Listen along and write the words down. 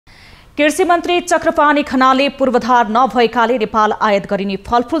कृषि मन्त्री चक्रपाणी खनालले पूर्वाधार नभएकाले नेपाल आयात गरिने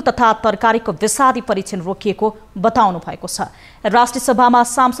फलफूल तथा तरकारीको विषादी परीक्षण रोकिएको बताउनु भएको छ। राष्ट्रिय सभामा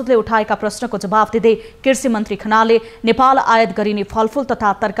सांसदले उठाएका प्रश्नको जवाफ दिँदै कृषि मन्त्री खनालले नेपाल आयात गरिने फलफूल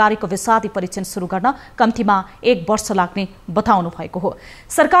तथा तरकारीको विषादी परीक्षण सुरु गर्न कम्तीमा 1 वर्ष लाग्ने बताउनु भएको हो।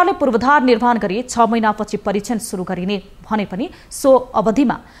 सरकारले पूर्वाधार निर्माण गरी 6 महिनापछि परीक्षण सुरु गरिने भने पनि सो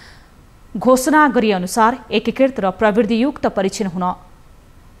अवधिमा घोषणा गरे अनुसार एकीकृत र प्रविधियुक्त परीक्षण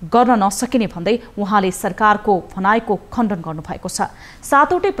गर्न नसकिने भन्दै उहाँले सरकारको भनाइको खण्डन गर्नुभएको छ।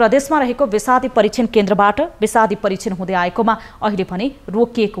 7वटै प्रदेशमा रहेको विषादी परीक्षण केन्द्रबाट विषादी परीक्षण हुँदै आएकोमा अहिले पनि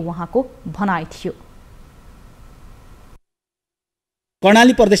रोकिएको उहाँको भनाइ थियो।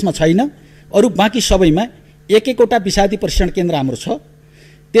 कर्णाली प्रदेशमा छैन, अरु बाँकी सबैमा एक एकवटा विषादी परीक्षण केन्द्र हाम्रो छ।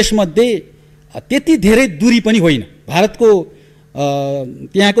 त्यसमध्ये त्यति धेरै दूरी पनि होइन। भारतको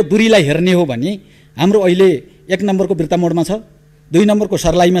त्यहाँको दूरीलाई हेर्ने हो भने हाम्रो अहिले 1 नम्बरको बिर्तामोडमा छ, 2 नम्बरको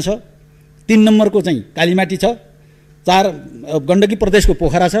सर्लाहीमा छ, 3 नम्बरको चाहिँ कालीमाटी छ, 4 गण्डकी प्रदेशको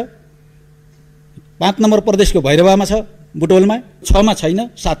पोखरा छ, 5 नम्बर प्रदेशको भैरवामा छ, बुटोलमा, 6 मा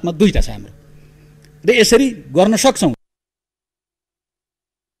छैन, 7 मा 2टा छ हाम्रो। र यसरी गर्न सक्छौं।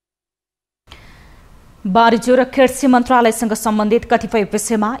 वाणिज्य र कृषि मन्त्रालयसँग सम्बन्धित कतिपय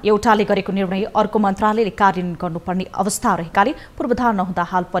विषयमा एउटाले गरेको निर्णय अर्को मन्त्रालयले कार्यान्वयन गर्नुपर्ने अवस्था रहेकाले पूर्वाधार नहुँदा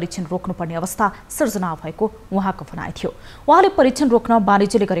हाल परीक्षण रोक्नुपर्ने अवस्था सिर्जना भएको उहाँको भनाइ थियो। उहाँले परीक्षण रोक्न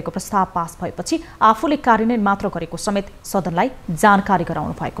वाणिज्यले गरेको प्रस्ताव पास भएपछि आफूले कार्यान्वयन मात्र गरेको समेत सदनलाई जानकारी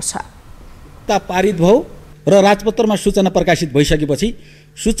गराउनु भएको छ। पारित भयो र राजपत्रमा सूचना प्रकाशित भइसकेपछि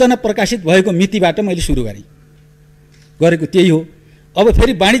सूचना प्रकाशित भएको मितिबाट मैले सुरु गरेको त्यही हो। अब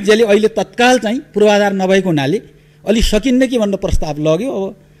फेरि वाणिज्यले अहिले तत्काल चाहिँ पूर्वाधार नभएको हुनाले अलि सकिन्न कि भन्ने प्रस्ताव लग्यो।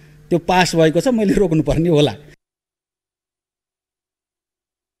 अब त्यो पास भएको छ, मैले रोक्नुपर्ने होला।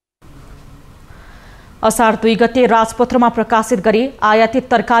 असार 2 गते राजपत्रमा प्रकाशित गरी आयातित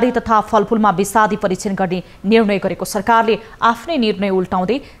तरकारी तथा फलफूलमा विषादी परीक्षण गर्ने निर्णय गरेको सरकारले आफ्नै निर्णय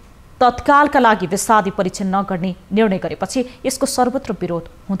उल्टाउँदै तत्कालका लागि विषादी परीक्षण नगर्ने निर्णय गरेपछि यसको सर्वत्र विरोध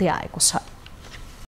हुँदै आएको छ।